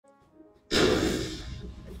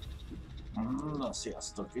Na,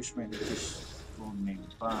 sziasztok! Ismét egy kis Codename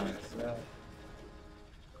Panzer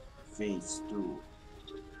Phase 2.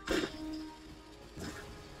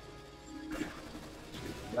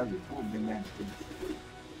 Belül hobbi mentünk.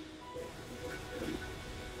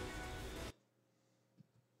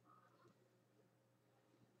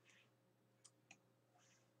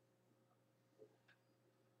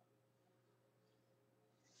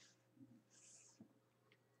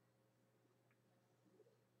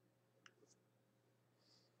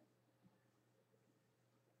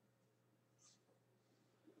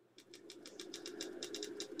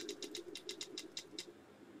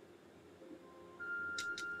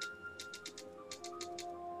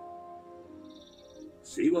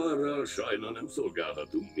 Szivarral sajna nem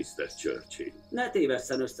szolgálhatunk, Mr. Churchill. Ne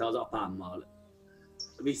tévesszen össze az apámmal.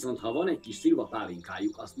 Viszont ha van egy kis szilva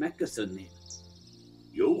pálinkájuk, azt megköszönném.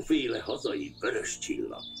 Jóféle hazai vörös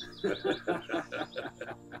csillag.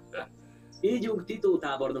 Ígyunk Tito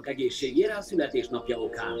tábornok egészségére a születésnapja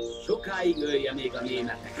okán. Sokáig ölje még a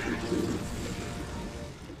németek.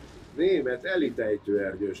 Német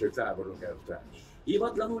elitejtőernyősök tábornok elvtárs.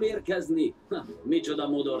 Hivatlanul érkezni? Ha, micsoda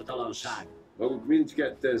modortalanság. Maguk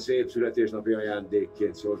mindketten szép születésnapi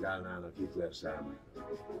ajándékként szolgálnának Hitler számára.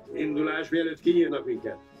 Indulás mielőtt kinyírnak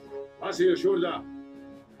minket. Vasil Surda!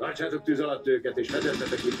 Tartsátok tűz alatt őket, és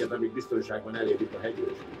vezettetek minket, amíg biztonságban elérik a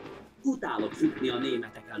hegyőst. Utálok futni a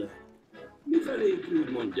németek elől. Mifelénk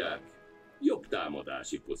úgy mondják, jobb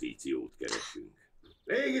támadási pozíciót keresünk.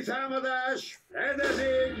 Légi támadás!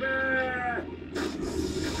 Fedezékbe!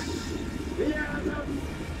 Vigyázat!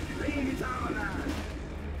 Légi támadás!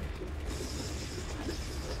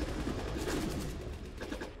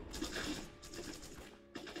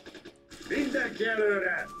 Mindenki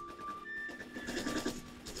előre!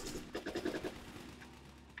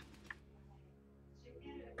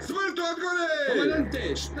 Smrto odgore!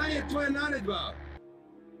 Komandante, šta je tvoja naredba?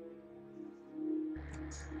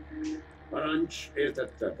 Parancs,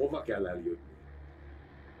 értettem, hova kell eljutni?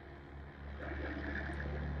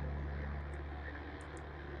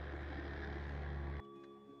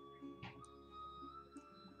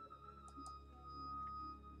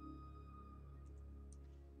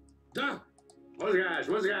 Da! Mozgás,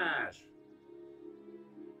 mozgás!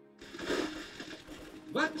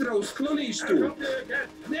 Vatra u skloništu! Elkapni őket!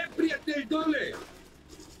 Neprijatelj dole!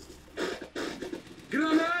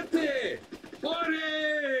 Granate!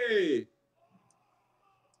 Hore!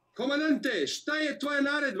 Komandante, šta je tvoja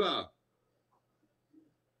naredba?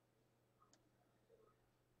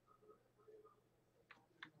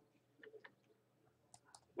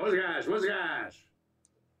 Mozgás, mozgás!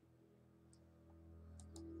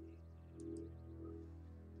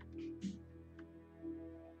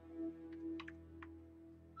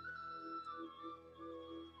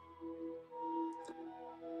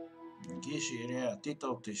 Kísérje el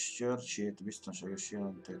Titót és Churchillt biztonságos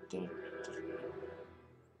jelentő területre.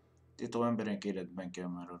 Tito emberek életben kell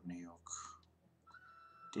maradniuk.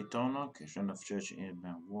 Titónak és Randolph Churchill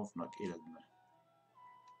életben, Wolfnak életben.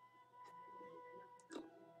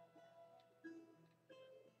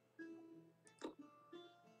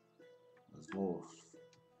 Az Wolf.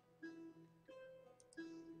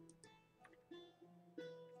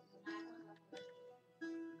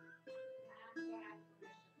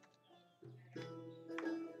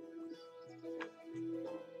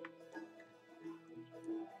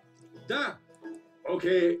 Da!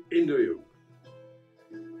 Oké, induljunk!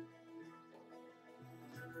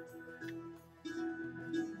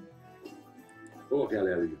 Hol kell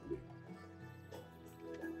eljutni?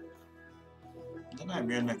 De nem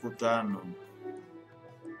jönnek utánam.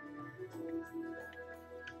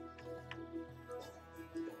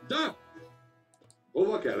 Da!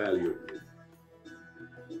 Hova kell eljutni?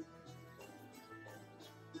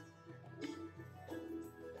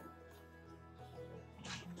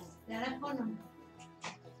 Telefonom?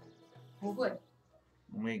 Fogod?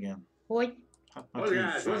 Igen. Hogy? Hát már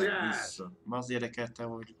Mozgás, mozgás! vissza. Ma az érdekelte,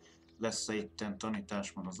 hogy lesz-e itten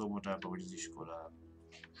tanításban az óvodában vagy az iskolában.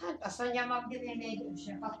 Hát azt mondja, Magdalena egy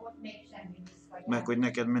se kapott még semmi vissza. Meg hogy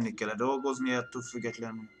neked menni kell dolgozni ettől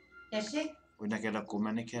függetlenül. Tessék? Hogy neked akkor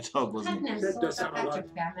menni kell dolgozni. Hát nem Tette szóltak, számolat. hát csak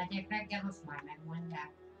felmegyek reggel, most már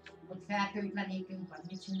megmondják, hogy fertőtlenékünk, vagy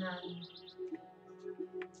mit csinálni.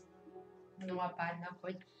 No, apádnak,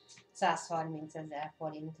 hogy 130 000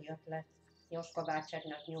 forint jött le Jóska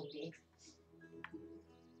bácsáknak nyugdíj.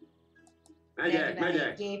 Megyek, 41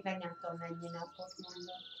 megyek! év, meg nem tudom mennyi napot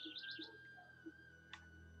mondott.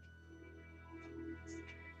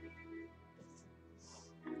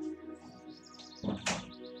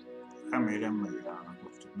 Remélem megállnak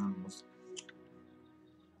ott, nem az.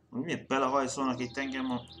 Miért belehajszolnak itt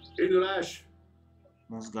engem a Indulás!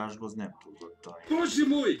 mozgásba, az nem tudott találni. Боже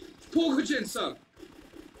мой! Pogođen sam!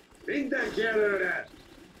 Mindenki előre!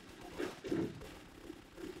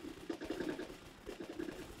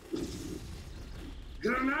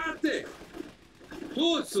 Granate!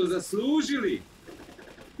 To su zaslužili!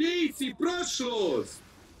 Pijci prošlost!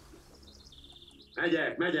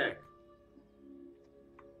 Megyek, megyek!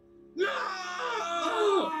 No!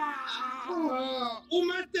 U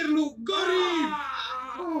maternu gorim!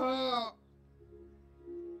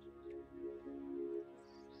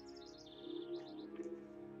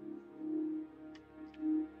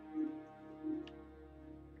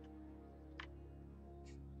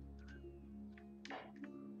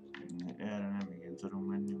 Erre nem igen tudunk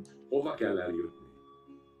menni. Hova kell eljutni?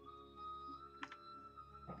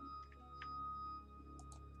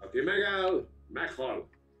 Aki megáll, meghal.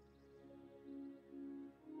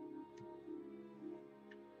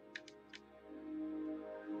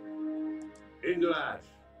 Indulás!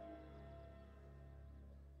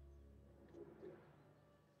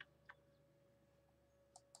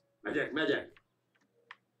 Megyek, megyek!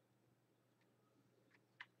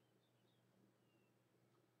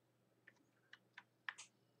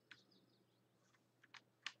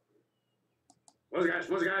 Mozgás,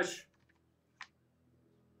 mozgás!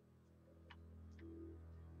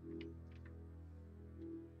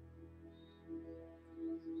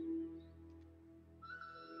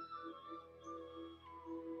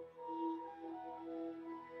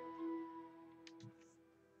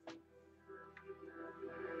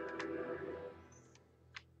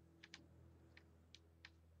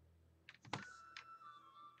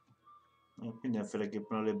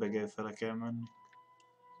 Mindenféleképpen a lébegel fele kell menni.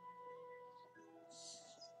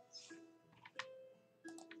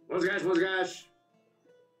 Mozgás, mozgás!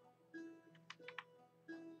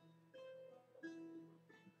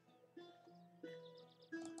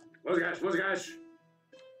 Mozgás, mozgás!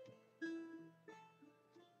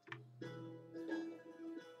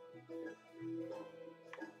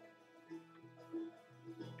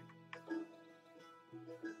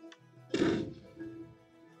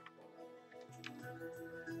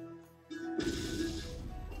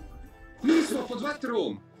 Mi smo pod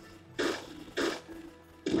vatrom!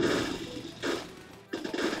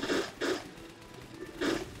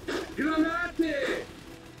 Granate!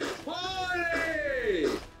 Ore!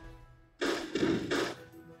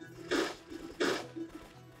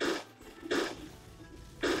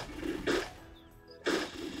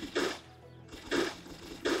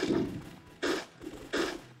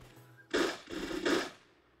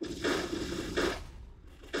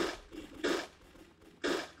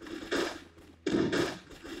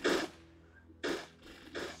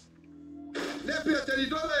 Neprijatelji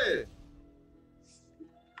dole!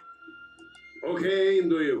 Oké,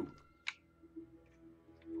 induljunk!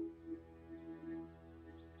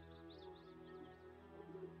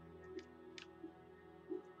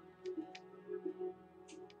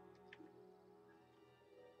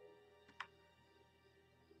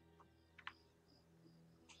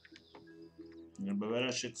 Ebbe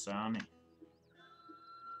veresét szállni?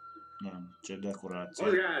 Nem, csak dekoráció.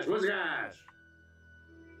 Mozgás, mozgás!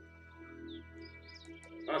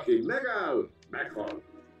 Aki megáll, meghal.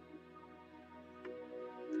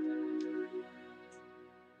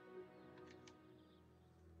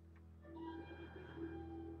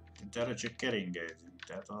 Itt erre csak keringezünk,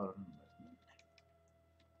 tehát arra nem lehet menni.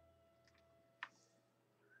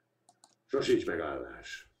 Sosíts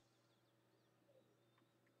megállás.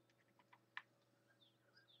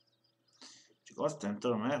 Csak azt nem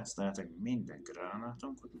tudom, elhasználtak minden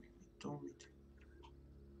gránátunkat, még mit tudom mit.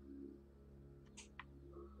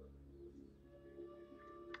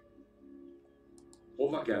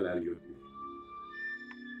 Hova kell eljutni?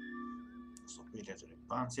 Szóval véletlenül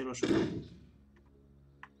páncélosok.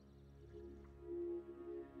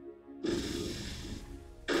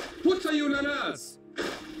 Pucaju na nas!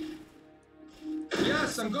 Ja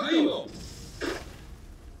sam gotov!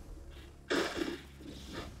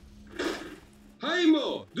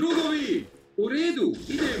 Hajmo, drugovi! U redu,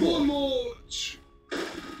 idemo! Pomoć!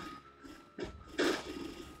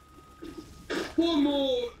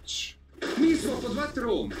 Pomoć! Mi smo pod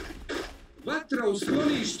vatrom! Vatra u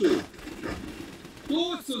skloništu!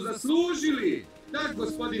 To su zaslužili! Tak,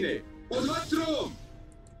 gospodine! Pod vatrom!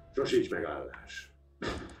 Sosíts megállás.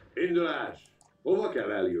 Indulás! Hova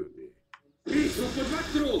kell eljutni? Mi smo pod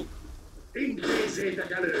vatrom!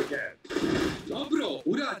 Intézzétek el őket! Dobro,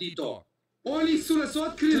 uradi to! Oni su nas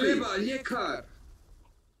otkrili! Treba ljekar!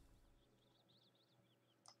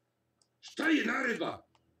 Šta je naredba?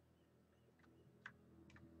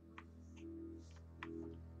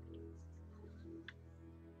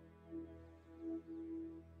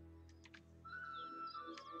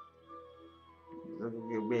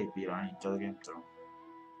 intelligentről.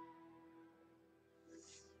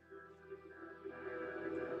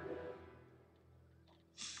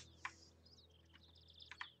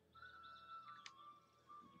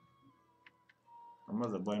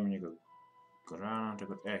 Az a baj, mondjuk a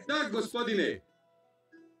gránátokat el... Да, господине!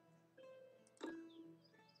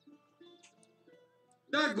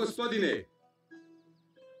 Да, господине!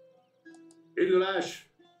 Indulás!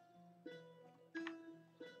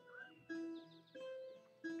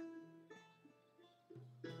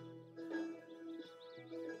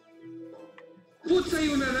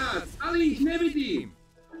 Pucaju na nás, ale ich nevidím!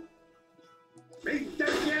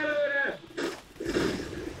 Mindenki előre!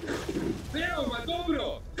 Veoma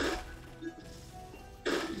dobro!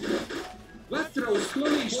 Vatra,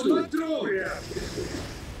 skloniš tu! Vatro!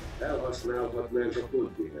 Elhasználhatnánk a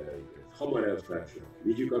konténereinket. Hamar elfársnak.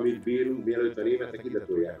 Vigyük, amit bírunk, mielőtt a németek ide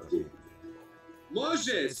tolják az építést.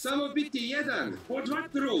 Može, samo biti jedan! Pod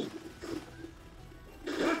vatru!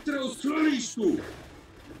 Vatra u skloništu!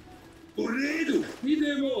 U redu,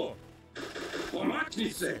 idemo! Pomakni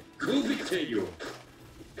se, gubitelju!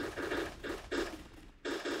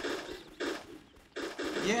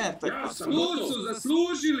 Gyertek! Ja sam to su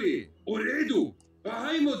zaslužili! U redu! Pa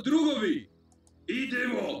hajmo drugovi!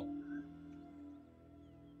 Idemo!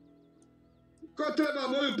 Ko treba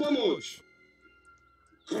moju pomoć?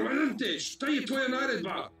 Komandante, šta je tvoja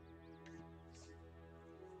naredba?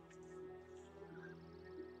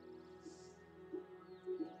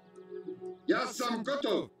 Ja sam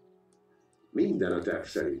gotov! Minden a terv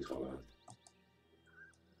szerint halad.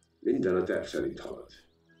 Minden a terv szerint halad.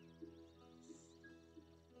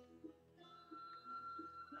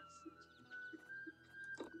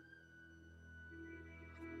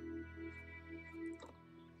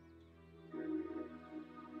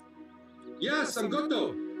 Ja sam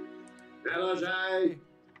gotov! Ne lazsálj!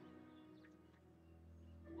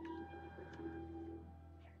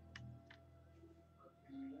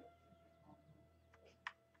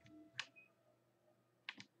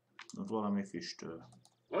 Ott valami füstöl.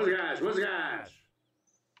 Mozgás, mozgás!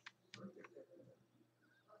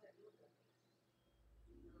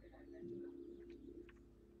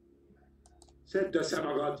 Szedd össze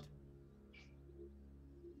magad!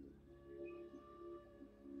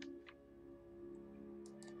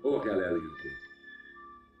 Hova kell eljutni?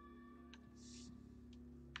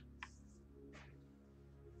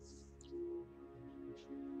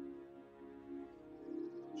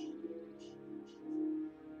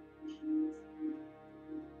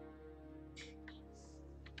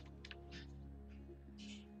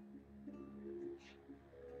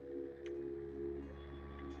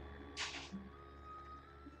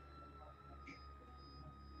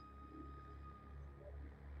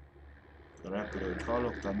 A repülőt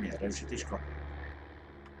hallottam, milyen rögzít is kap.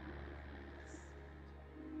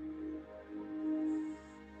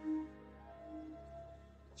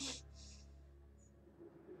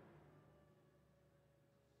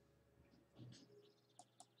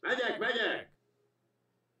 Megyek, megyek!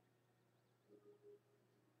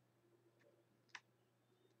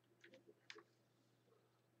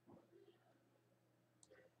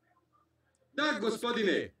 Da,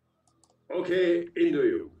 gospodine! Oké,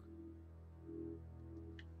 induljunk.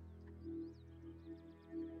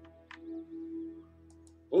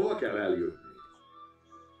 Hova kell eljutni?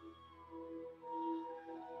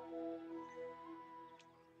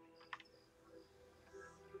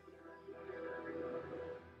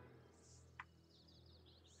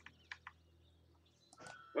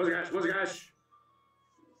 Mozgás, mozgás!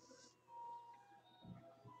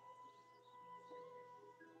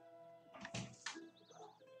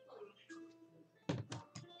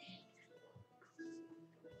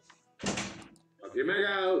 Aki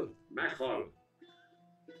megáll, meghal.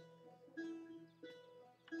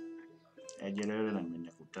 Egyelőre nem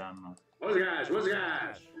menjek utána. Mozgás,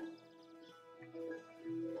 mozgás!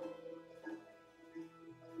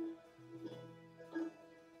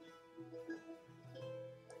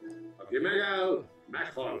 Aki megáll,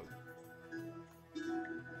 meghal.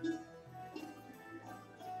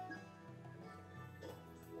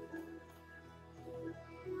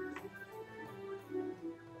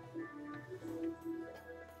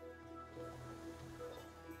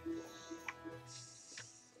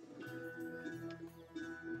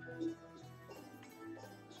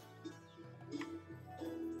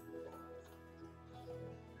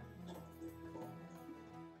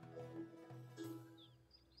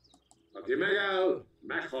 Aki megáll,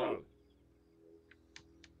 meghal.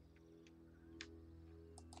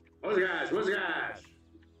 Mozgás, mozgás!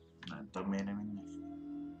 Nem tudom, miért nem menjek.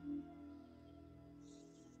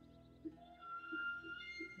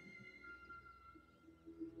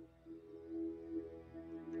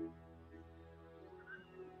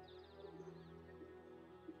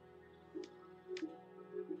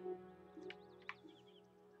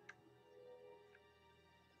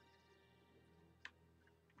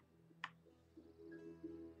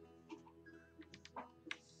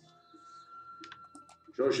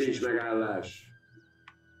 Sosincs megállás.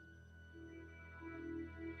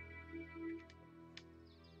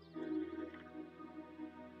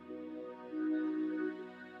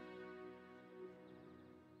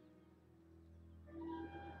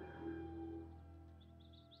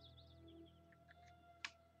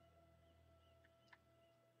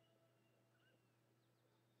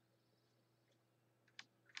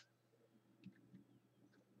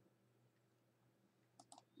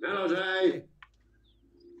 Ne lazálj!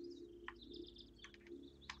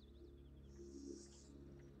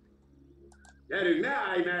 Gyerünk, ne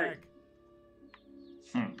állj meg!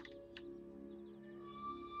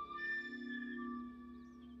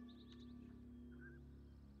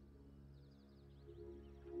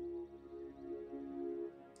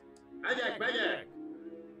 Megyek, megyek!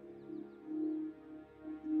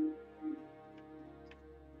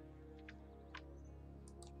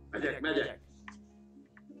 Megyek, megyek!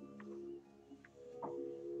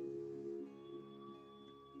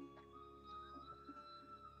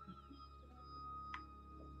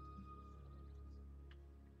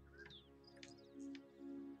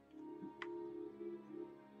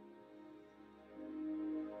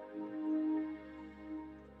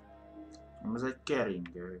 Ez egy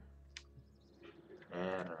keringő.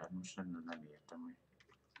 Erre, most nem értem, hogy...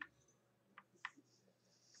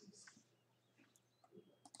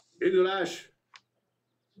 Indulás!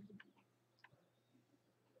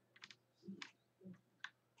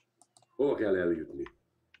 Hova kell eljutni?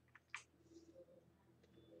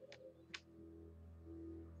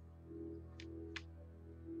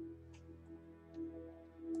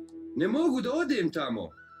 Не могу да одем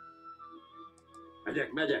тамо.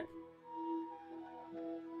 Megyek, megyek!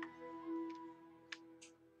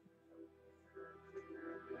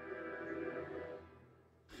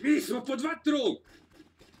 Mi smo pod vatrom!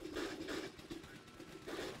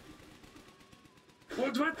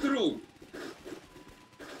 Pod vatrom!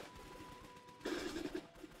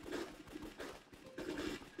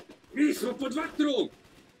 Mi smo pod vatrom!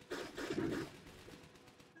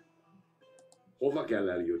 Hova kell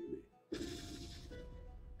eljutni?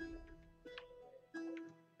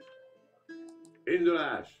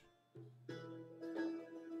 Indulás!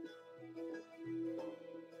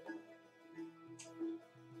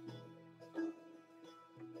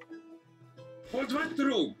 Pod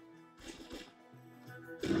vatrom!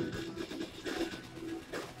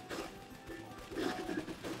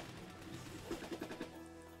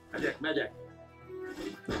 Megyek, megyek!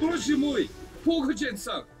 Bože moj! Pogođen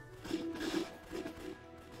sam!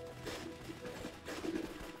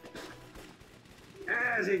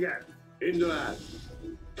 Ez igen! Indulás!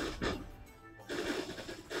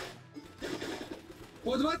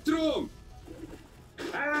 Pod vatrom!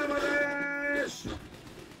 Támadás!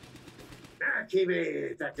 Ne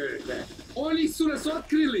kivétek őket! Oni su nas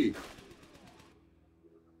otkrili!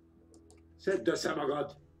 Szedd össze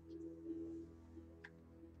magad!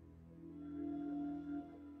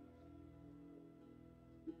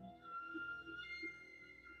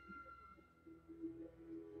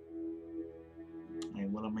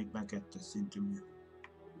 Még valamelyikben kettes szintű.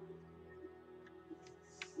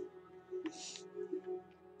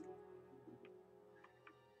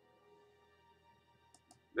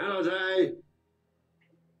 Ne lazálj!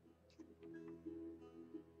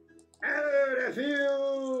 Előre,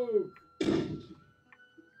 fiúk!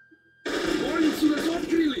 Oni su nas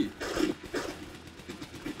otkrili!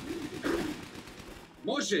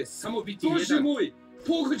 Može samo biti jedan. Bože moj!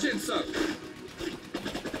 Pogođen sam!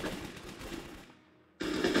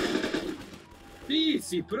 Ti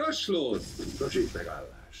si prošlost! Sosincs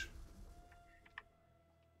megállás.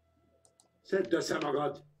 Szedd össze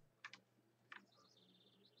magad!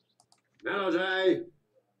 Ne lazálj!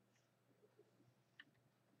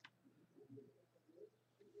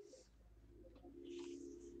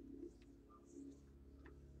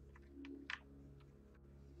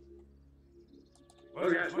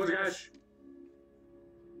 Mozgás, mozgás!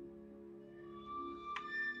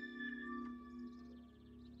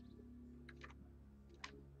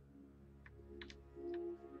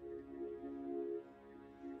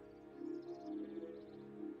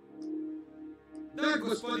 Da,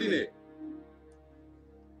 gospodine!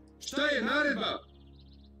 Šta je naredba?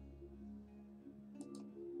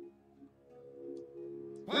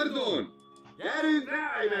 Pardon! Gyerünk, ne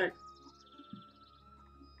állj meg!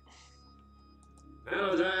 Ne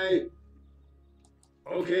lazálj!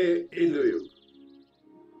 Oké, induljunk.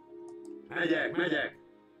 Megyek, megyek!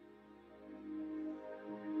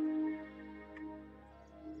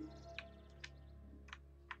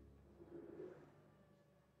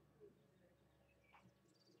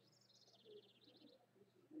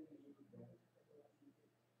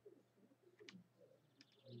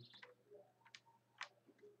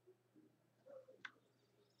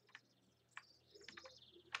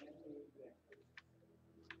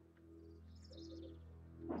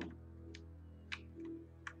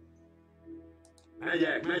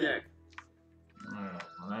 Megyek. Na jó,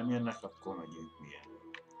 ha nem jönnek, akkor megyünk milyen.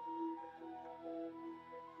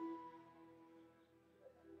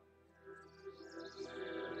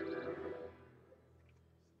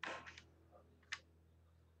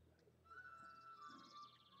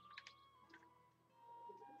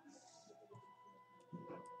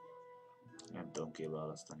 Nem tudom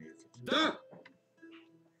kiválasztani őket. Da!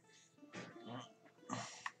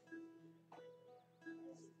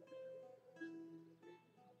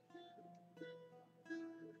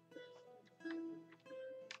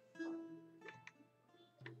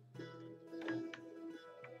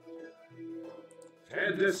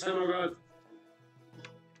 Szedd össze magad!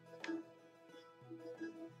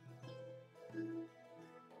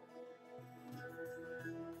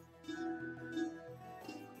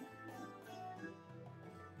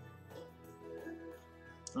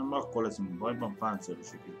 Nem, akkor leszünk bajban,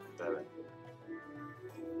 páncélosok itt tele.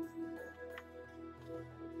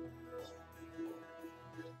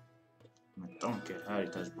 Mert tanker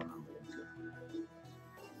hárításban nem vagyunk el.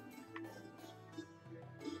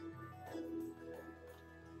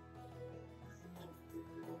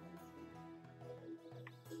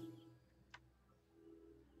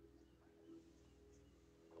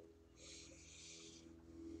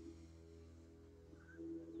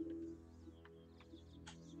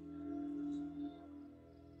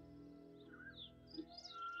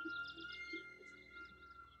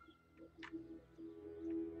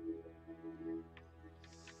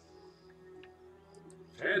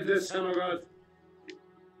 Szedd össze magad!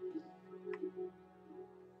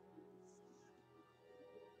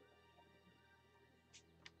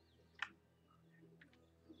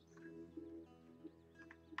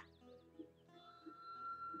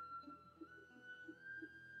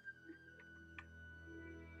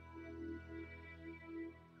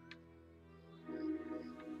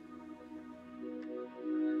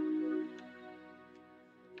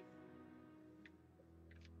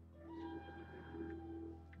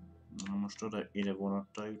 Na most oda ide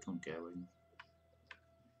vonattal jutunk el, vagy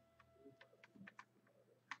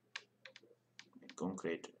egy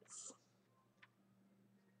konkrét.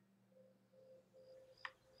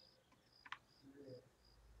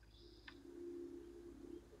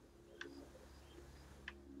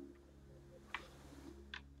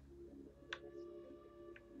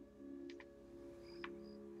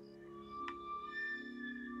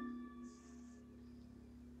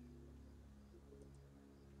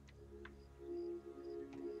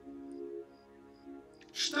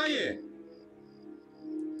 Wstaję!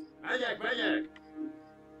 Megyek!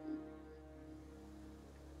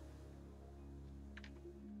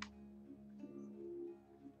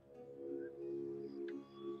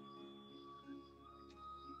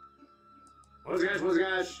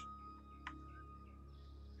 Mozgás!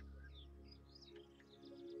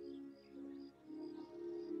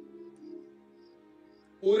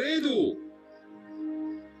 Uredu!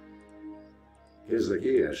 Kezdek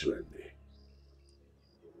éhes lenni.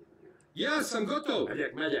 Ja sam gotov!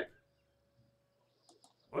 Megyek!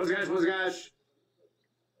 Mozgás!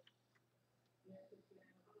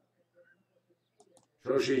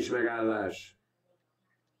 Sosincs megállás.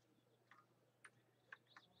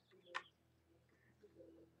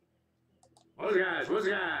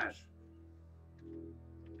 Mozgás!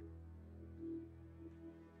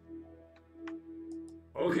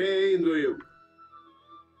 Oké, induljuk.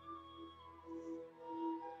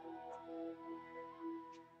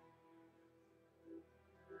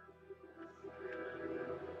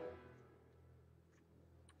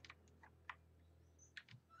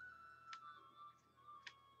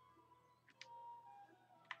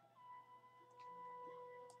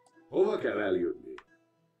 Hova kell eljutni?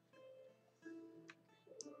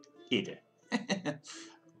 Ide.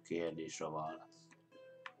 A kérdésre válasz.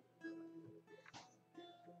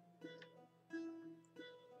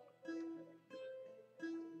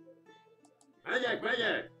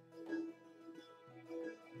 Megyek!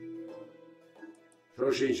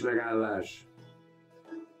 Sosincs megállás.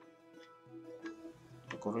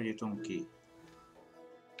 Akkor hogy jutunk ki?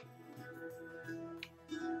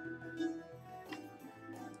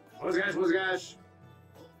 Mozgás!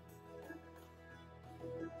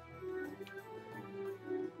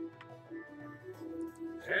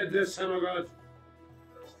 Szedd össze magad!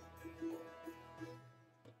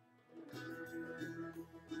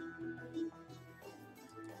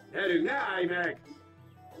 Gyerünk, ne állj meg!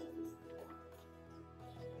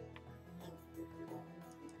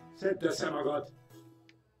 Szedd össze magad!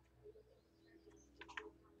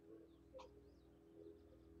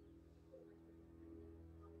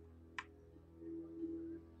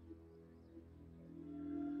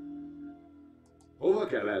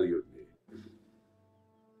 kell eljutni.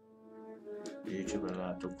 Bécsbe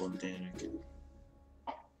látok konténereket.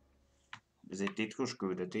 Ez egy titkos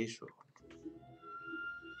küldetés volt?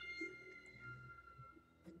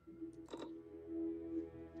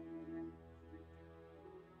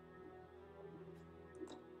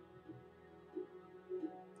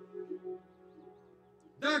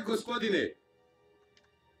 Da, gospodine!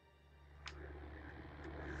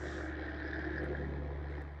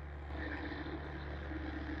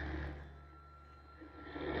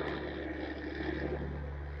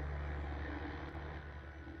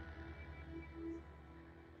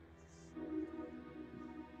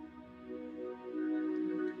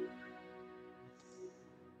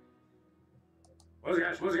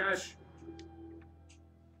 Mozgás, mozgás!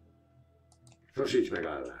 Sosíts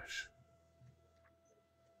megállás.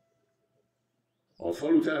 A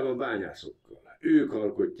falu tele van bányászokkal. Ők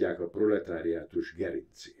alkotják a proletáriátus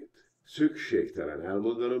gerincét. Szükségtelen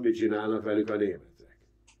elmondanom, mit csinálnak velük a németek.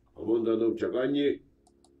 A mondanom csak annyi,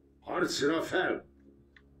 harcra fel!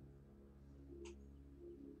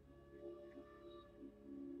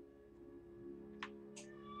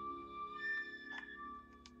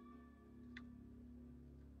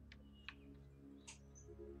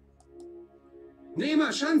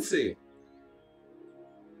 Nema šanse!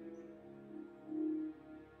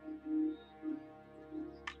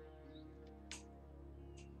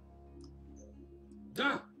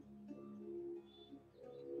 Da!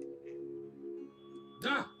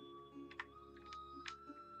 Da!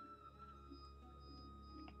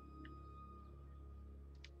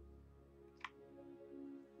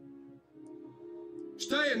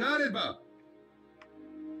 Šta je naredba?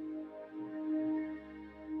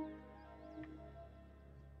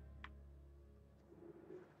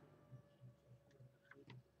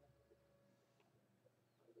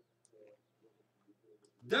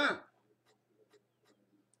 Da!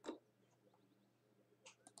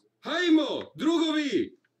 Hajmo,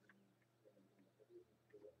 drugovi!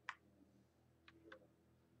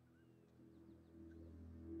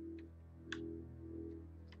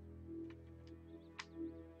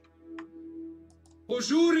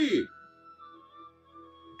 Požuri!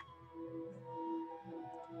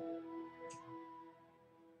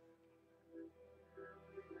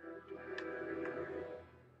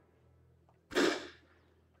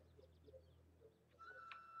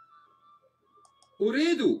 U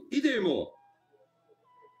redu, idemo!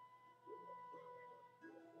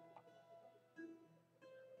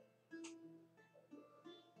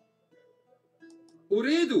 U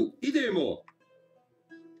redu, idemo!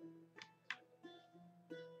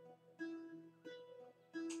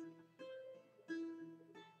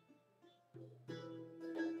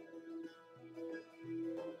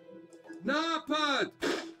 Napad!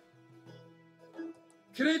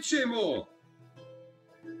 Krećemo!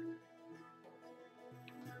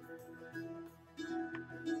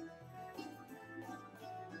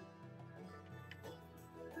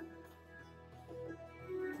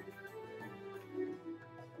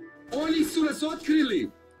 Oni su nas otkrili!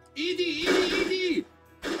 Idi, idi, idi!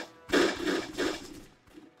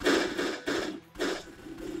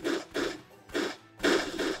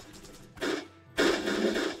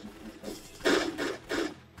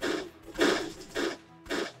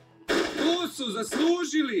 To su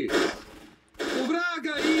zaslužili! U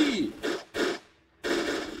vraga i!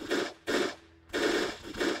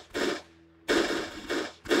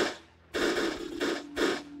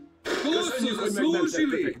 Köszönjük, hogy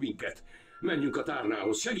megmentettetek minket. Menjünk a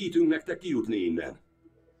tárnához, segítünk nektek kijutni innen.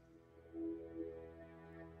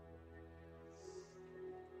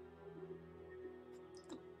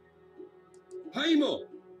 Hajmo!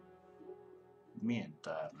 Milyen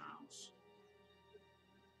tárnához?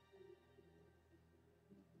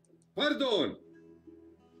 Pardon!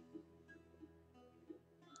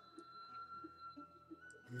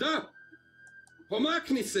 Da!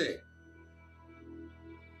 Pomakni se!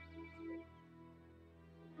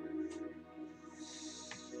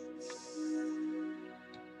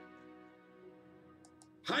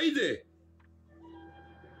 Hajde!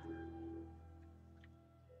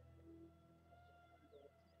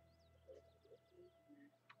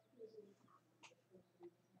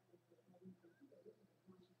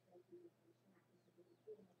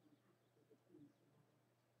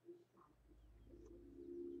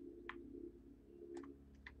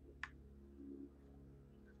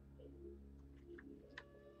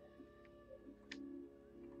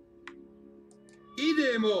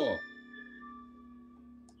 Idemo!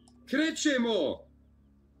 Krećemo!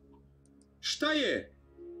 Šta je?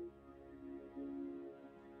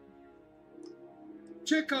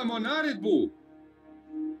 Čekamo naredbu!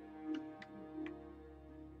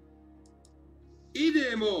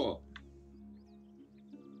 Idemo!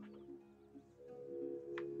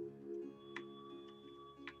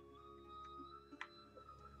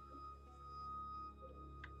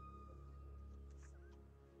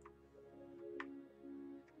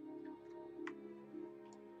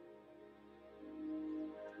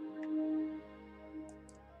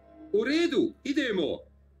 U redu,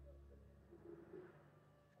 idemo!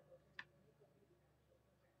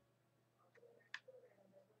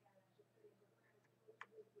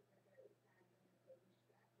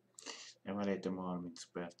 Ja, már ejtem 30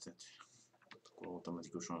 percet. Akkor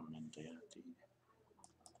automatikusan ment a játék.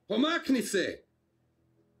 Pomakni se!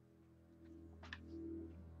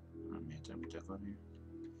 Nem értem, mit akarja.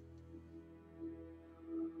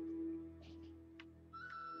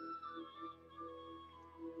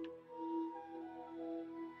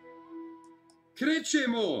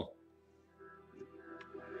 Krećemo!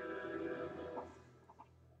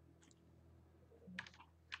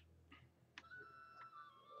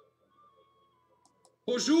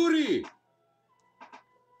 Požuri!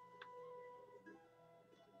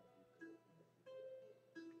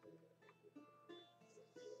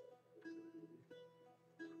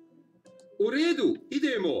 U redu,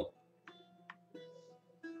 idemo!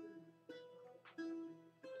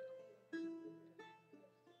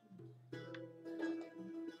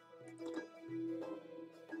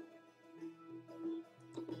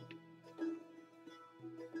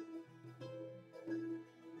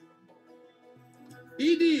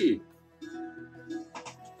 Idi!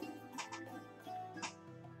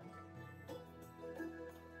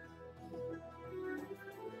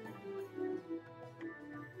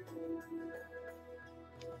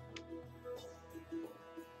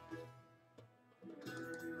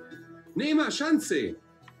 Nema šanse!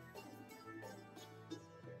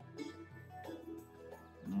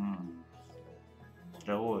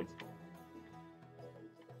 Hogy?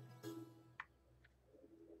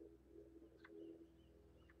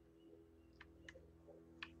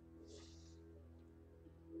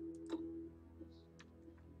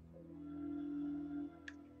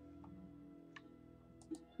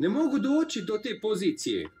 Ne mogu doći do te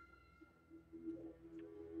pozicije.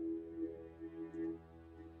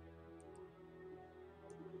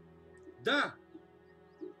 Da!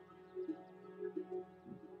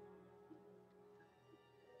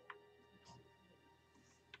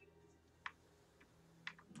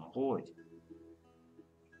 Hogy?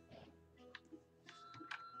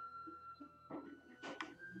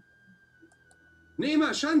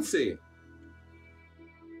 Nema šanse!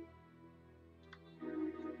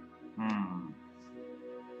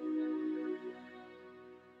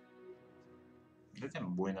 De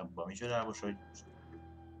nem bújj abban, micsodából, hogy...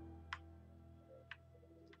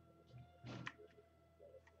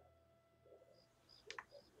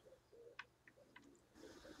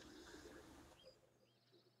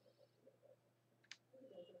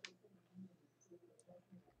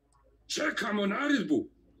 Čekamo naredbu!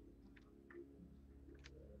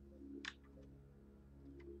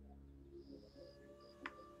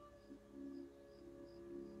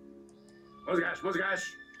 Mozgás,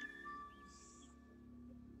 mozgás!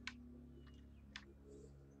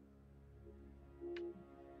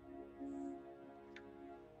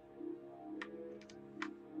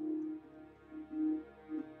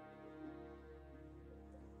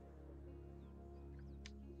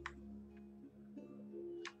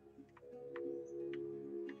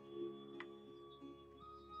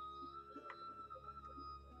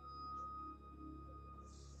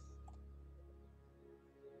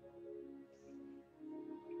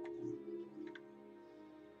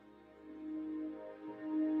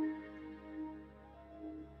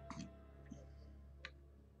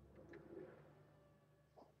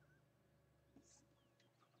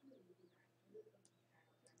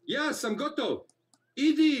 Ja sam gotov!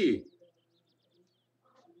 Idi!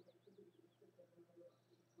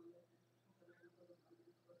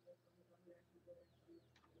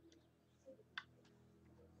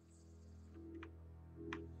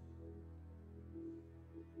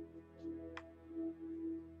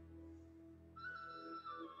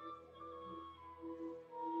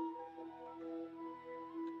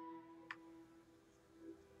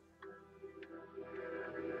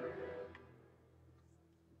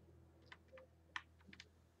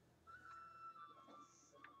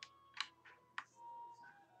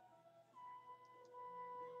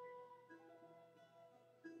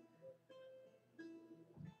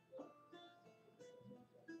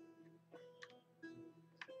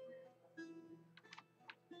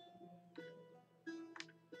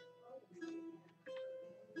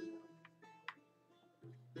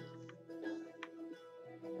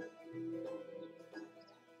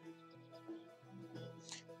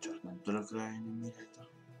 krajini Mireta.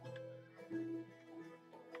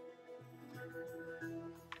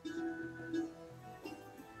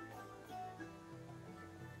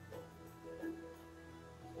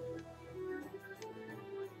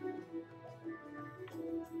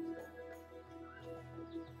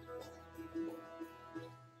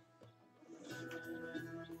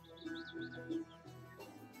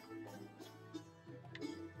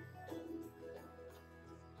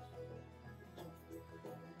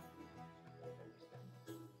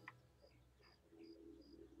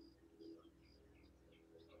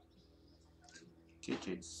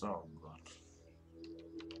 Kicsit szaggat.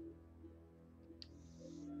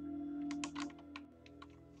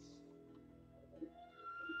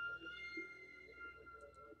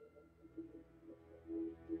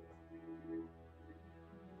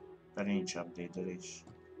 De nincs update-elés.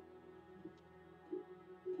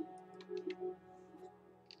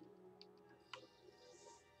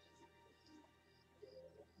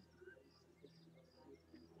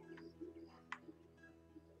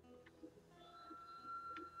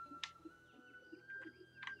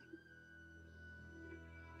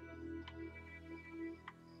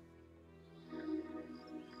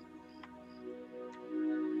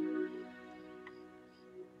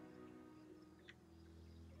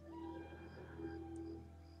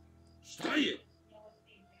 Stajje!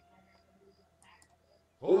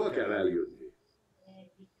 Hova kell eljutni?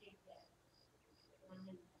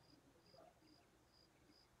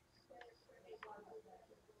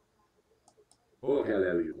 Hova kell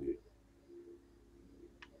eljutni?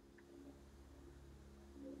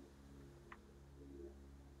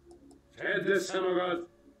 Szedd össze magad!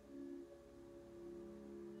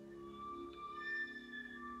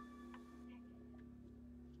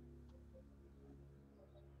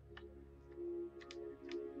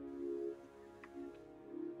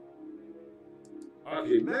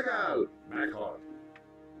 Aki megáll, meghal.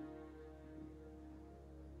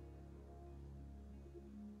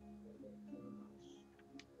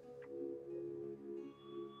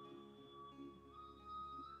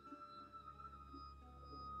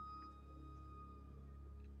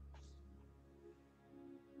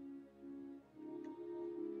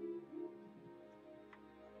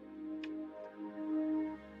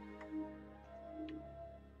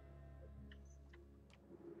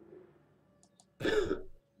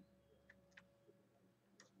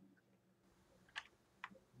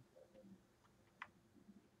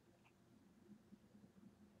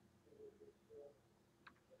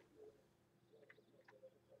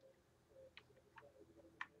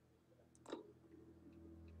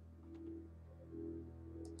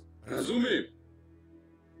 Rozumiem.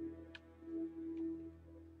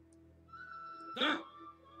 Da.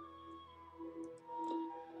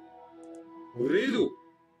 U redu.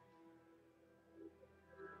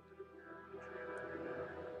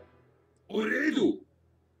 U redu.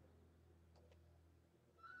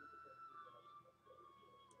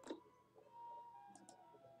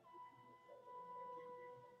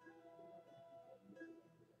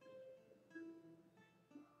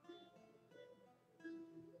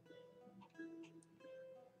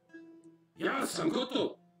 Ja sam gotov.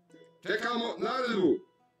 Čekamo naredbu.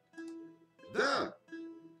 Da.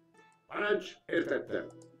 Parancs, értettem.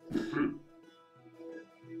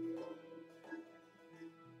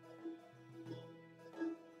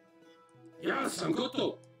 Ja sam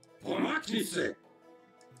gotov. Pomakni se.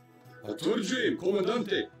 Potvrđujem,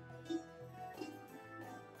 komandante.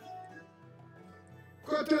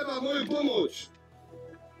 Ko treba moju pomoć?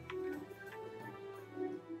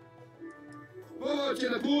 Pomoć je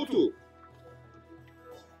na putu.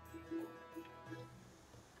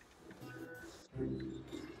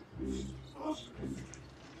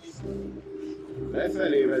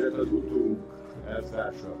 Lefelé vezet az utunk,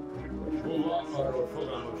 elvtársak. Hova arról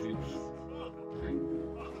fogalmam sincs.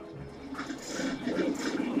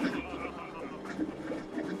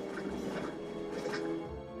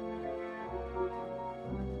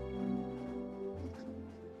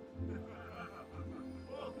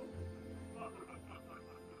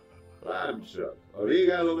 Lásd csak, a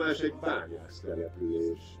végállomás egy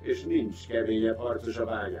bányásztelepülés, és nincs keményebb harcos a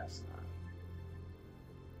bányásznál.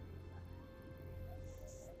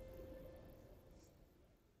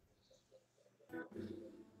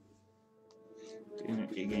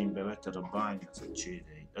 Tényleg igénybe vetted a bányászat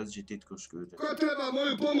csédeit. Ez is egy titkos küldetés. Ko treba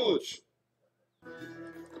moju pomoć?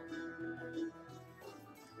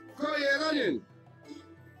 Ko je ranjen?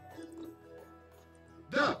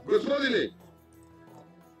 Da, gospodine.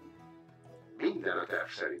 Minden a terv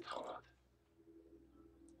szerint halad.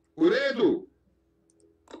 U redu.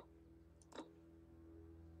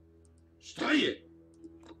 Šta je?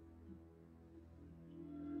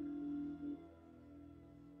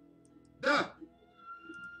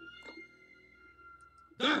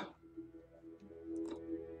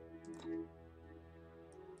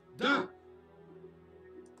 Da!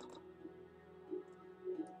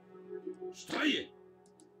 Šta je?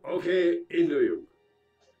 Oké, induljunk.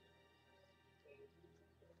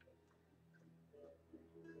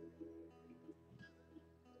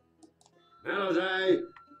 Ne lazálj!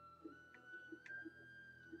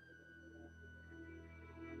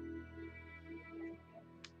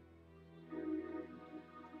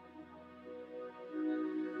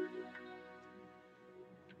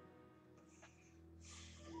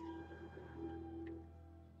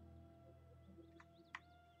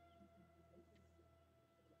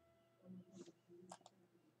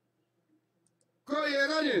 Ko je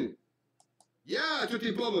ranjen? Ja ću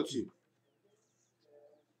ti pomoći.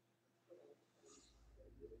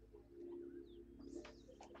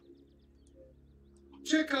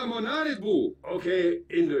 Čekamo naredbu. Oké,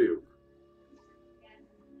 induljunk.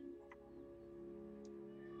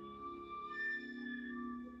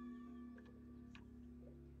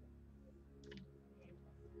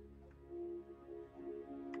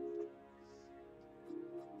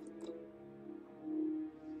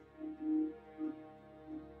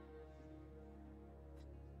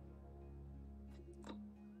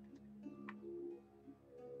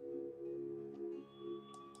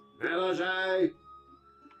 Ne lazálj!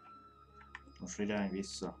 Most irány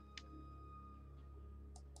vissza.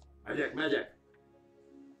 Megyek.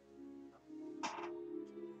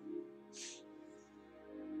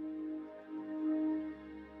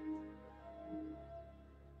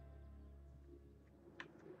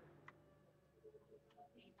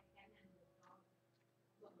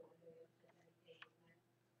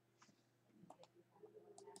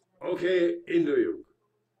 Oké, induljunk.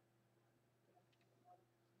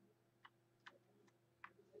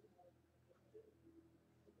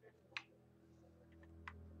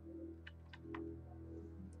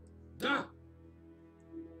 Da!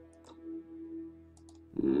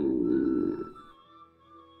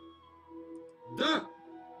 Da!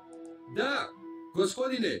 Da!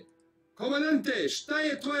 Gospodine! Komandante, šta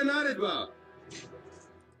je tvoja naredba?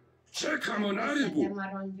 Čekamo naredbu. Szedem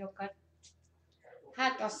a rongyokat.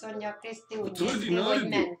 Hát azt mondja Kriszti, úgy Tudod, néz ki, hogy naredbu?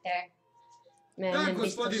 mentek. Mert Tak, nem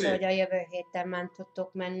biztos, gospodine. hogy a jövő héten már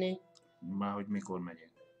tudtok menni. Már hogy mikor megyek.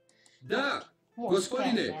 Da! Most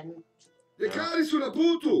Gospodine. kedden. Lekari su na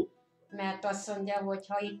putu! Mert azt mondja, hogy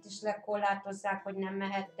ha itt is lekorlátozzák, hogy nem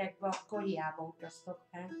mehettek be, akkor hiába utaztok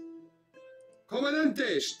el.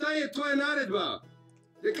 Komandante, šta je tvoja naredba?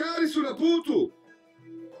 Lekari su na putu!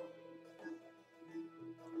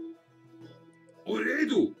 U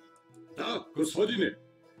redu! Da, gospodine!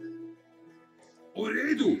 U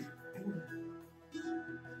redu!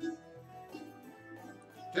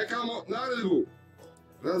 Čekamo naredbu!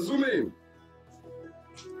 Razumem!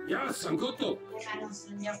 Ja sam gotov! Már azt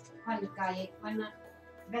mondja, Hanikáék vannak.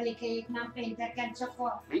 Velikéjék nem pénteken, csak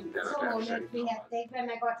a Minden a szólónőt tervszerint. vihették be,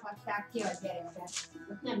 meg adhatták ki a gyereket.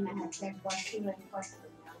 Ott nem mehettek be, a szülők azt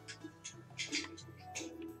mondják.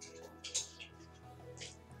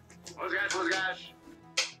 Mozgás!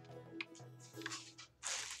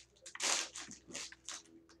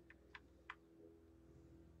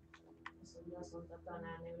 Azt mondta a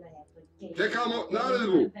tanárnő, lehet, hogy később. Čekamo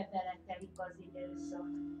naredbu! Beletelik az időszak.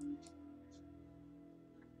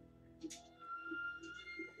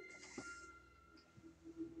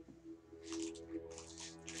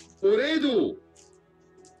 U redu!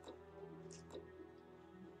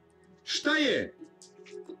 Šta je?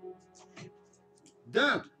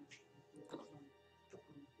 Da!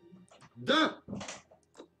 Da!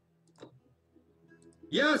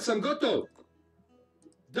 Ja sam gotov!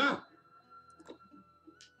 Da!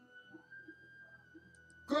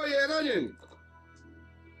 Ko je ranjen?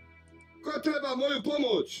 Ko treba moju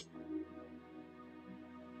pomoć?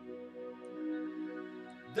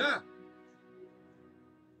 Da!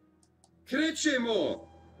 Krećemo!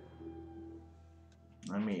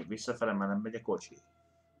 Na mi, visszafele már nem megy a kocsi.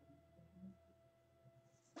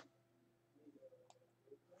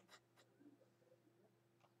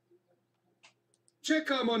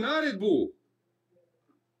 Čekamo naredbu!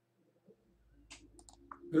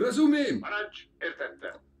 Razumem!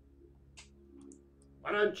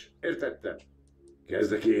 Parancs, értettem.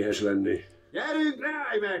 Kezdek éhes lenni. Gyerünk, ne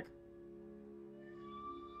állj meg!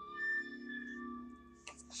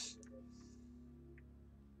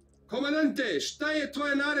 Komandante, šta je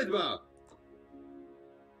tvoja naredba?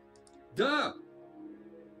 Da!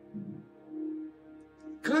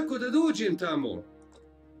 Kako da dođem tamo?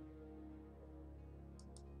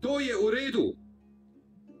 To je u redu.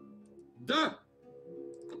 Da!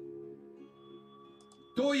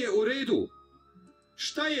 To je u redu.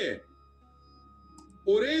 Šta je?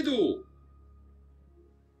 U redu.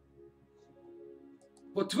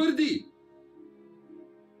 Po Potvrdi!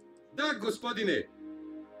 Da, gospodine.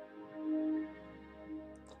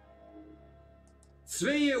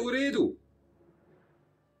 Sve je u redu.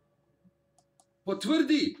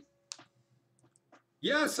 Potvrdi!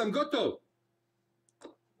 Ja sam gotov.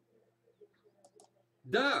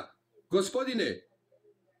 Da, gospodine.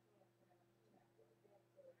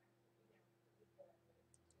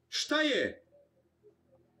 Šta je?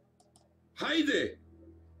 Hajde!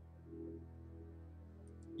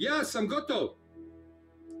 Ja sam gotov.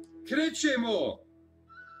 Krećemo.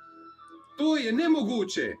 To je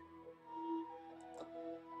nemoguće.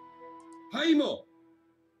 Hajmo.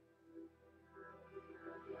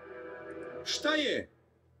 Šta je?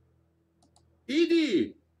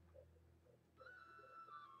 Idi.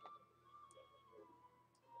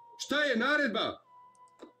 Šta je naredba?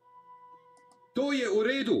 To je u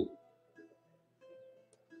redu.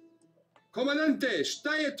 Komandante,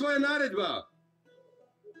 šta je tvoja naredba?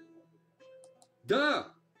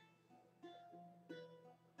 Da.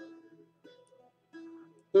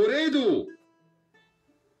 U redu.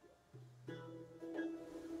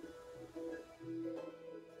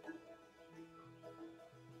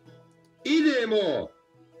 Idemo.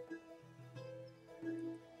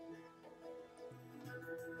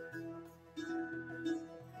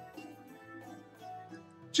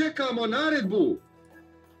 Čekamo naredbu.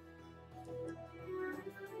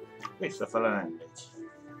 Visszafele nem megy.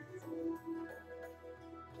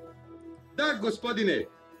 Da, gospodine.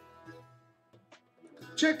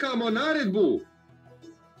 Čekamo naredbu.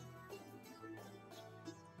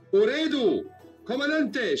 U redu.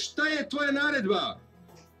 Komandante, šta je tvoja naredba?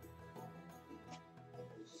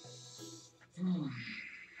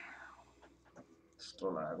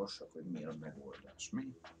 Találgassak, hogy mi a megoldás.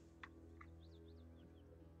 Mi?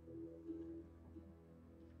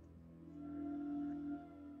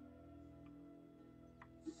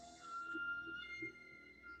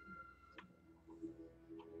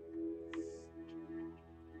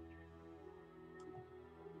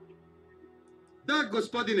 Da,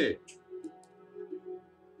 gospodine.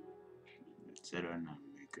 Egyszerűen nem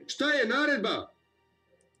működik. Šta je naredba?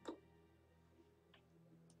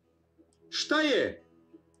 Šta je?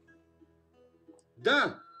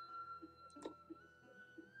 Da.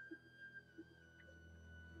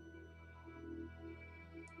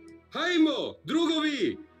 Hajmo,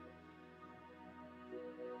 drugovi!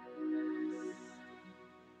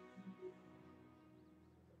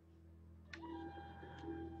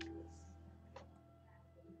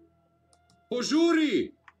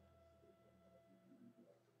 Požuri!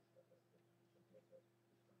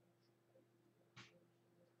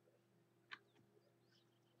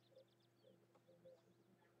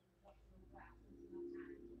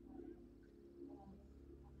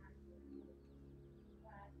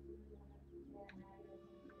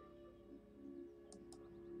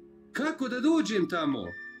 Kako da dođem tamo?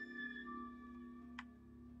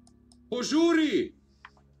 Požuri!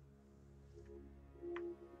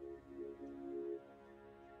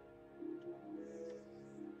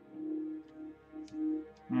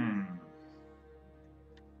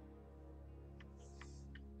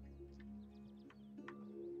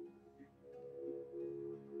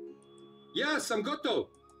 Ja sam gotov!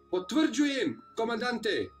 Potvrđujem,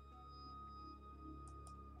 komandante!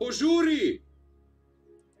 Požuri!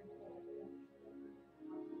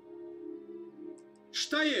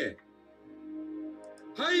 Šta je?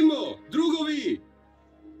 Hajmo, drugovi!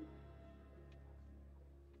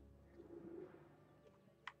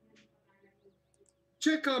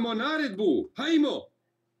 Čekamo naredbu, hajmo!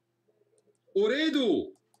 U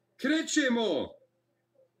redu, krećemo!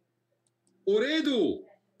 U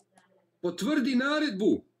redu, potvrdi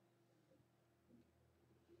naredbu!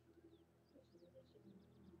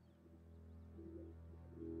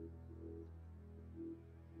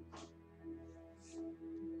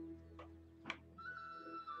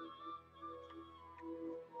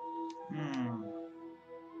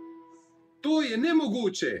 To je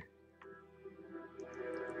nemoguće!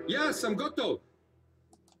 Ja sam gotov!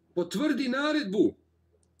 Potvrdi naredbu!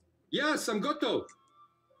 Ja sam gotov!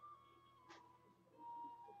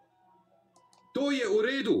 To je u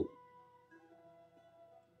redu!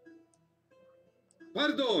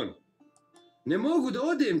 Pardon! Ne mogu da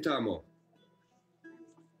odem tamo!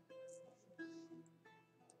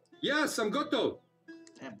 Ja sam gotov!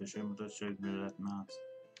 Ebbe sem mutatja, hogy mi lehetne át.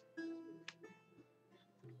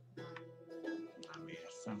 Nem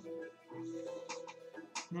értem.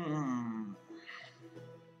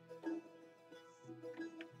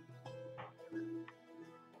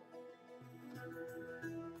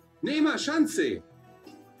 Nema šanse!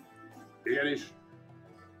 Igenis.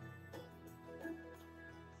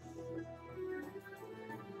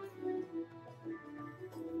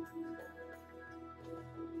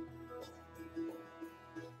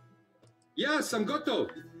 Я сам готов.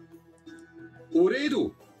 У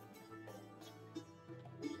реду.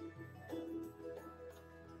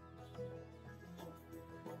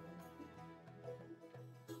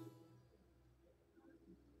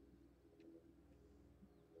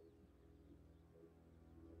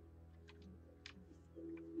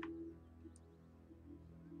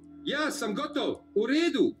 Я сам готов. У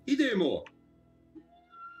реду. Идемо.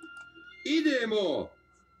 Идемо.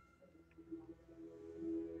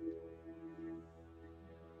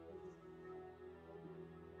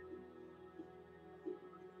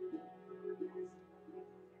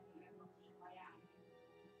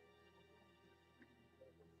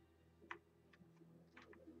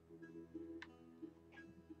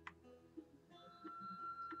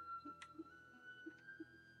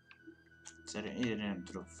 Én nem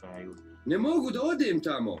tudok feljutni. Не могу да одем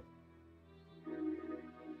тамо.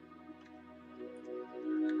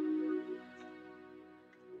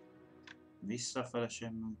 Visszafele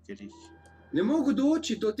sem működik. Не могу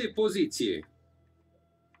доći до те позиcije.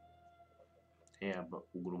 Hiába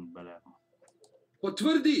ugrunk bele.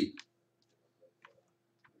 Potvrdi.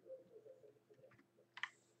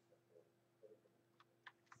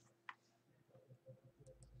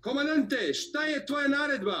 Komandante, šta je tvoja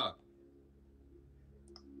naredba?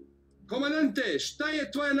 Komandante, šta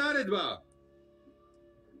je tvoja naredba?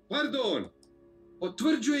 Pardon.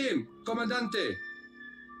 Potvrđujem, komandante.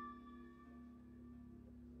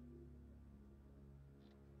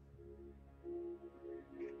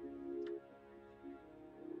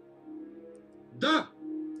 Da!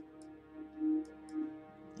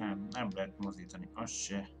 Nem lehet mozdítani, azt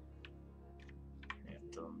se. Nem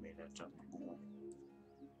tudom, mire csak.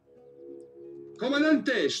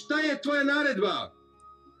 Komandante, šta je tvoja naredba?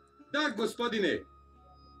 Da, gospodine.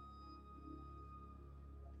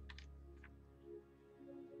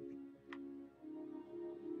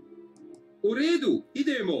 U redu,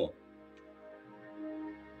 idemo.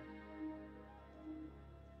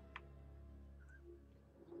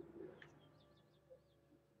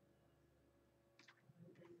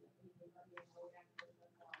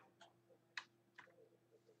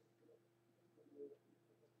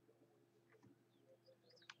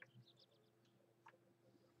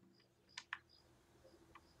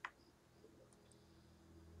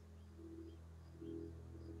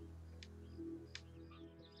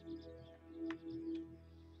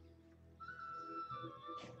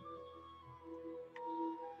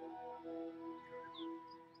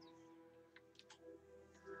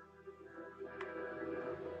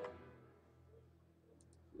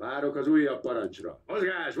 Várok az újabb parancsra.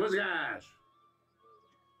 Mozgás, mozgás!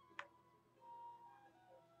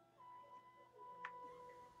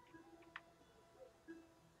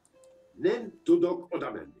 Nem tudok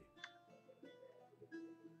oda menni.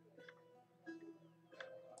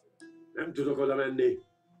 Nem tudok oda menni.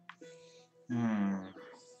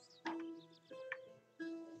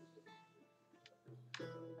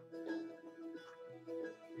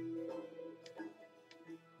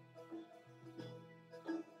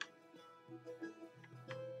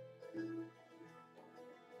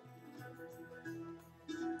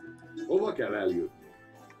 Hova kell eljutni?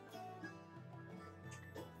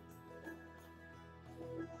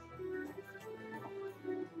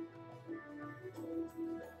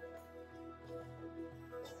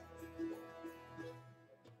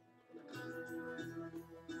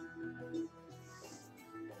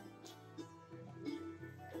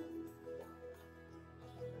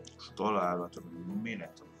 Találgatok, mi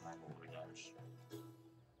lett a megoldás?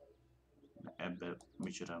 Ebben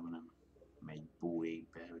micsodában nem megy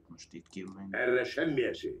bóékbe, hogy most itt kiülünk. Erre semmi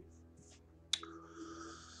esély.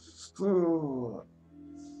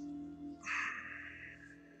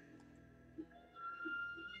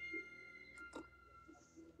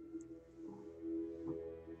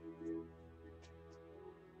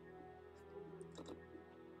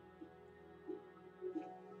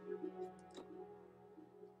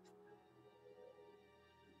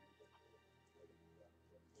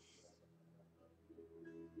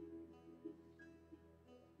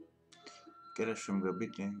 Keressem meg a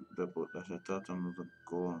bitling bepótlását tartalmazó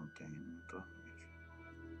containert.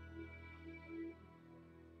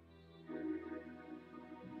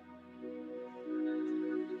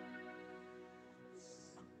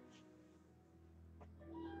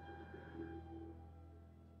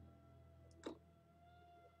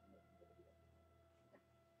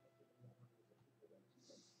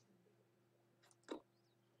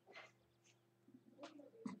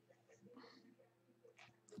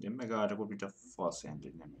 Én megállok, mint a fasz jelent,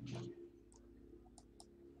 hogy nem mindegy.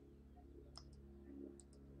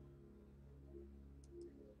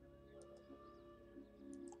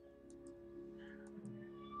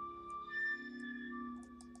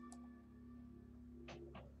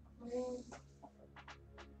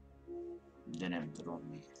 de nem tudom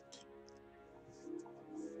miért.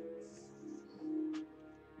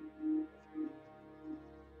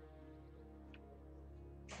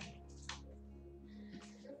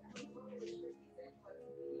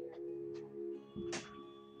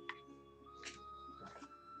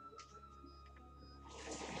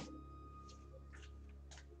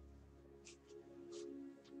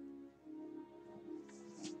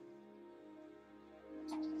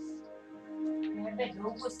 Ebbe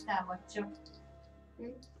dolgoztál, vagy csak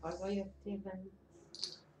hazajöttél benne?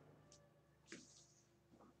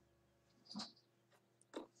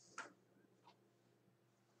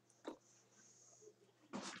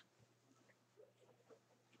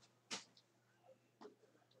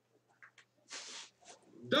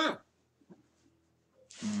 Da!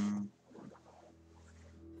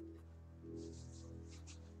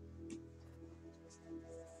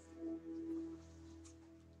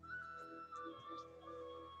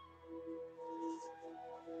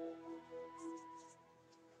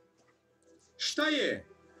 Šta je?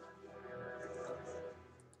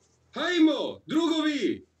 Hajmo,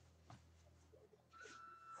 drugovi!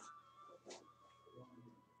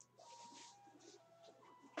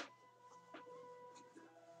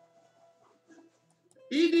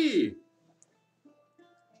 Idi!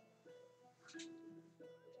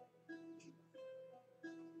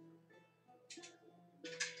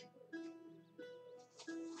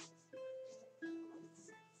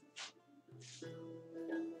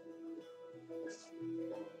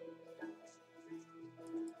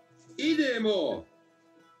 Idemo!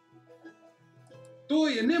 To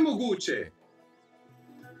je nemoguće!